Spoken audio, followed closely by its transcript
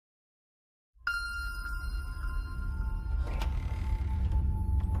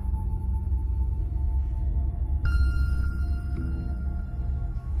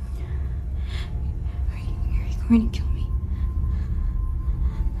going to kill me?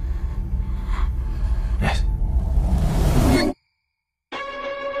 Yes.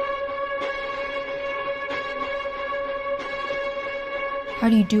 How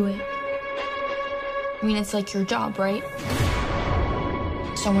do you do it? I mean, it's like your job, right?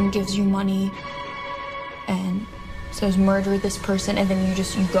 Someone gives you money and says murder this person, and then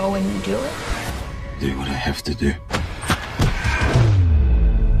you go and you do it. Do what I have to do.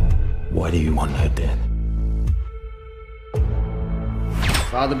 Why do you want her dead?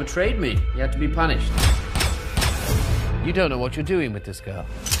 Father betrayed me. He had to be punished. You don't know what you're doing with this girl.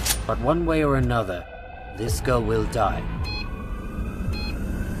 But one way or another, this girl will die.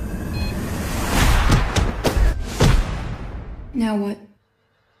 Now what?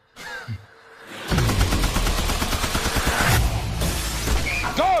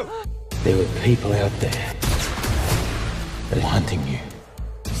 Go! There were people out there that are hunting you.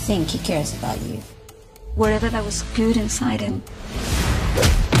 I think he cares about you. Whatever that was good inside him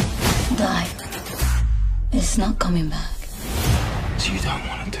died. It's not coming back. So you don't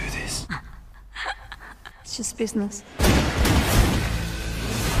want to do this? It's just business.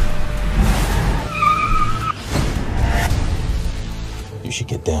 You should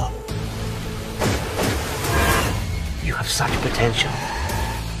get down. You have such potential.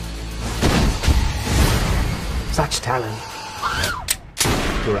 Such talent.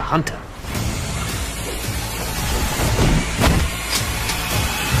 You're a hunter.